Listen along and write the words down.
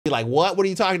be like, what are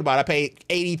you talking about? I paid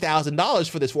 $80,000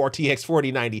 for this RTX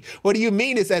 4090. What do you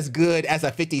mean it's as good as a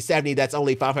 5070 that's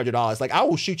only $500? Like, I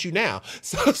will shoot you now.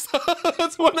 So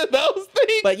it's one of those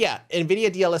things. But yeah, Nvidia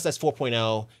DLSS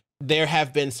 4.0, there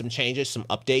have been some changes, some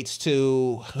updates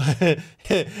to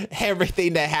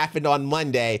everything that happened on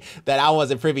Monday that I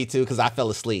wasn't privy to because I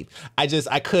fell asleep. I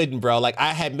couldn't, bro. Like,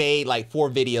 I had made like 4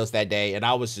 videos that day and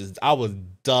I was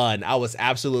done. I was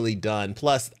absolutely done.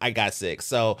 Plus I got sick.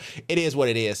 So it is what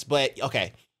it is. But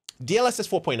okay, DLSS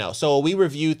 4.0. So we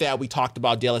reviewed that. We talked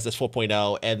about DLSS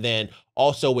 4.0 and then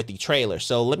also with the trailer.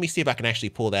 So let me see if I can actually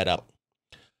pull that up.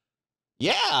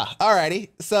 Yeah. Alrighty.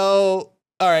 So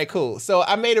all right, cool. So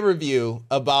I made a review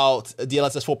about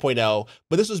DLSS 4.0,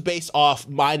 but this was based off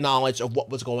my knowledge of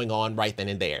what was going on right then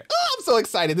and there. Oh, I'm so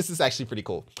excited. This is actually pretty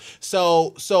cool.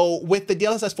 So with the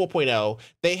DLSS 4.0,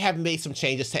 they have made some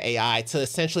changes to AI to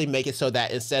essentially make it so that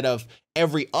instead of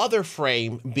every other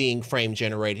frame being frame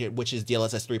generated, which is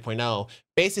DLSS 3.0,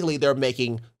 basically they're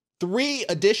making 3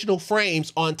 additional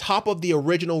frames on top of the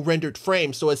original rendered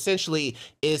frame. So essentially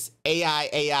it's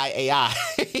AI,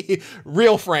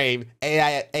 real frame,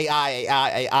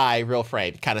 AI, real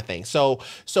frame kind of thing. So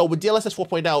with DLSS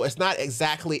 4.0, it's not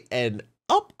exactly an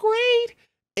upgrade.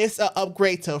 It's an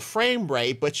upgrade to frame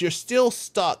rate, but you're still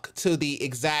stuck to the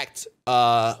exact,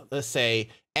 let's say,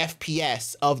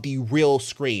 FPS of the real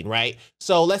screen, right?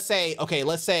 So let's say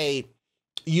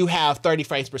you have 30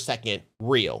 frames per second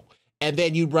real. And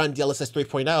then you run DLSS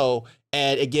 3.0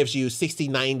 and it gives you 60,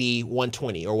 90,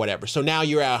 120 or whatever. So now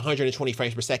you're at 120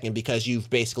 frames per second because you've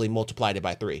basically multiplied it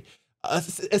by 3,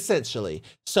 essentially.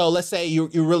 So let's say you're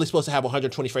really supposed to have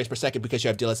 120 frames per second because you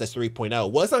have DLSS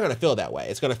 3.0. Well, it's not going to feel that way.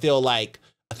 It's going to feel like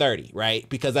a 30, right?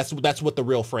 Because that's what the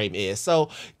real frame is. So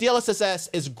DLSS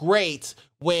is great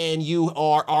when you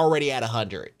are already at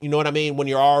 100. You know what I mean? When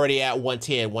you're already at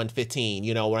 110, 115,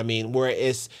 you know what I mean? Where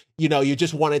it's, you know, you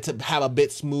just wanted to have a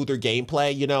bit smoother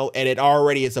gameplay, you know, and it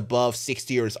already is above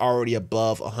 60 or it's already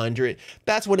above 100.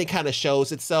 That's when it kind of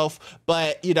shows itself.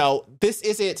 But, you know, this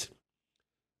isn't,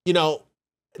 you know,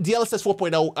 DLSS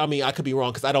 4.0, I mean, I could be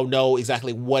wrong because I don't know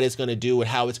exactly what it's going to do and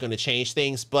how it's going to change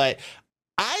things, but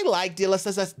I like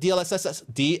DLSS.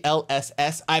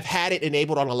 I've had it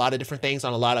enabled on a lot of different things,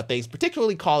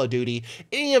 particularly Call of Duty.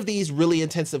 Any of these really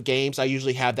intensive games, I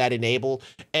usually have that enabled.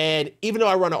 And even though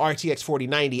I run an RTX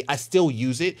 4090, I still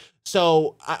use it.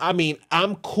 So, I mean,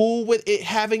 I'm cool with it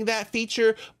having that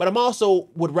feature, but I'm also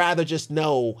would rather just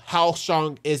know how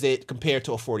strong is it compared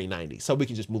to a 4090 so we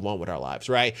can just move on with our lives,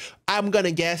 right? I'm going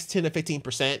to guess 10 to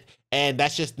 15%. And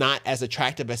that's just not as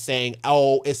attractive as saying,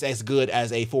 oh, it's as good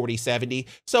as a 4070.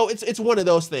 So it's one of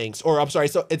those things, or I'm sorry,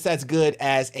 so it's as good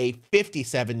as a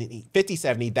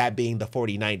 5070, that being the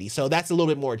 4090. So that's a little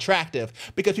bit more attractive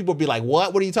because people will be like,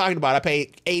 what are you talking about? I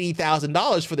paid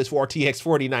 $80,000 for this RTX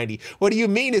 4090. What do you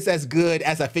mean it's as good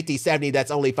as a 5070 that's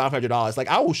only $500? Like,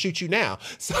 I will shoot you now.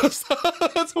 So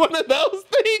it's one of those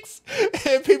things.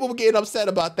 And people get upset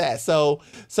about that. So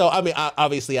I mean,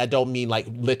 obviously I don't mean like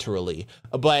literally,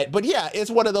 but yeah, it's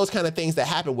one of those kind of things that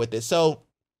happen with it. So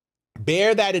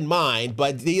bear that in mind.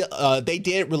 But they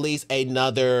did release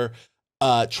another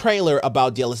trailer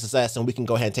about DLSS, and we can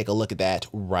go ahead and take a look at that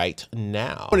right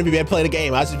now. I wouldn't be playing the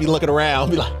game. I'll just be looking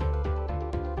around, be like,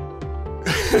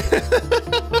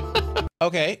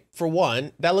 okay, for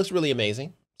one, that looks really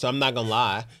amazing. So I'm not gonna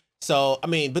lie. So, I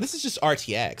mean, but this is just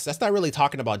RTX. That's not really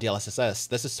talking about DLSS.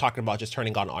 This is talking about just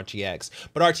turning on RTX.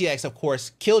 But RTX, of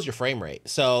course, kills your frame rate.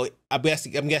 So I'm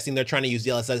guessing they're trying to use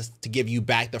DLSS to give you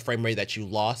back the frame rate that you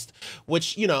lost,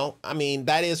 which, you know, I mean,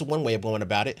 that is one way of going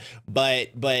about it.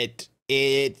 But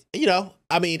it, you know,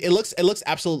 I mean, it looks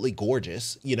absolutely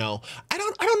gorgeous. You know, I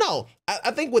don't know.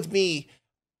 I think with me,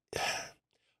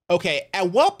 okay, at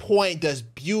what point does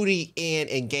beauty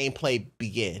and gameplay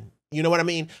begin? You know what I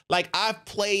mean? Like, I've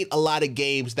played a lot of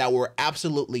games that were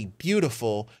absolutely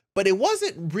beautiful, but it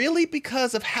wasn't really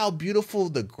because of how beautiful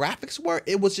the graphics were.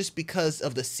 It was just because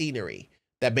of the scenery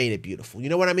that made it beautiful. You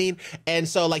know what I mean? And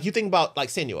so, like, you think about like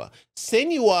Senua,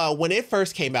 when it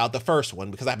first came out, the first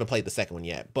one, because I haven't played the second one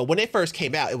yet, but when it first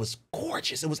came out, it was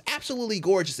gorgeous. It was absolutely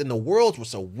gorgeous. And the worlds were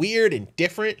so weird and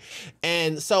different.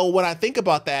 And so when I think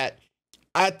about that,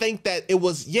 I think that it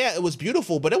was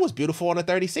beautiful, but it was beautiful on a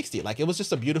 3060. Like, it was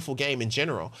just a beautiful game in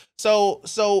general. So,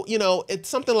 you know, it's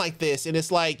something like this, and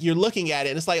it's like, you're looking at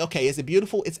it and it's like, okay, is it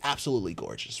beautiful? It's absolutely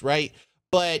gorgeous, right?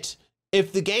 But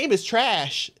if the game is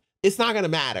trash, it's not gonna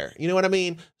matter. You know what I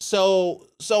mean? So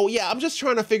yeah, I'm just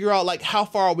trying to figure out, like, how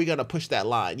far are we gonna push that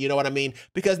line? You know what I mean?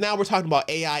 Because now we're talking about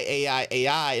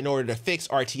AI in order to fix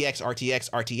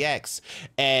RTX,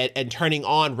 and turning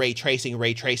on ray tracing,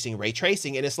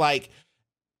 and it's like,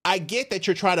 I get that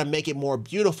you're trying to make it more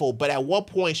beautiful, but at what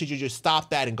point should you just stop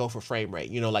that and go for frame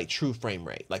rate? You know, like true frame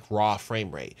rate, like raw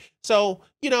frame rate. So,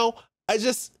 you know,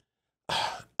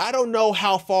 I don't know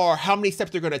how many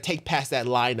steps they're going to take past that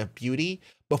line of beauty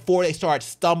before they start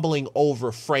stumbling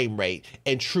over frame rate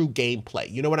and true gameplay.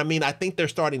 You know what I mean? I think they're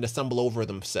starting to stumble over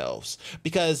themselves,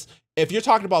 because if you're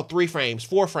talking about 3 frames,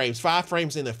 4 frames, 5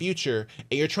 frames in the future,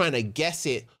 and you're trying to guess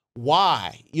it,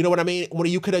 why? You know what I mean? When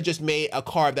you could have just made a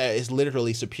card that is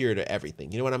literally superior to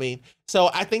everything. You know what I mean? So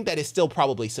I think that it's still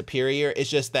probably superior. It's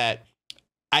just that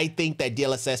I think that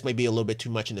DLSS may be a little bit too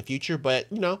much in the future, but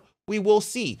you know, we will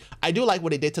see. I do like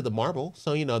what they did to the marble,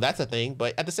 so you know that's a thing.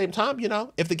 But at the same time, you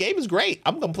know, if the game is great,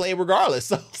 I'm gonna play it regardless.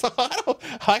 So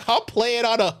I'll play it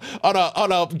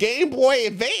on a Game Boy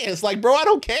Advance. Like, bro, I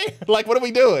don't care. Like, what are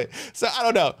we doing? So I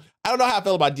don't know. I don't know how I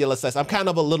feel about DLSS. I'm kind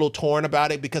of a little torn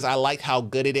about it because I like how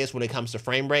good it is when it comes to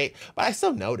frame rate, but I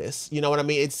still notice, you know what I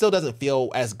mean? It still doesn't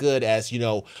feel as good as, you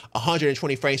know,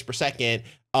 120 frames per second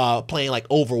playing like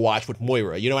Overwatch with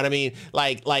Moira. You know what I mean?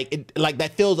 Like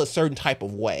that feels a certain type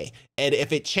of way. And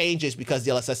if it changes because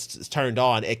DLSS is turned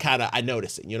on, I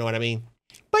notice it. You know what I mean?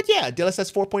 But yeah,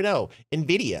 DLSS 4.0,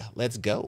 Nvidia, let's go.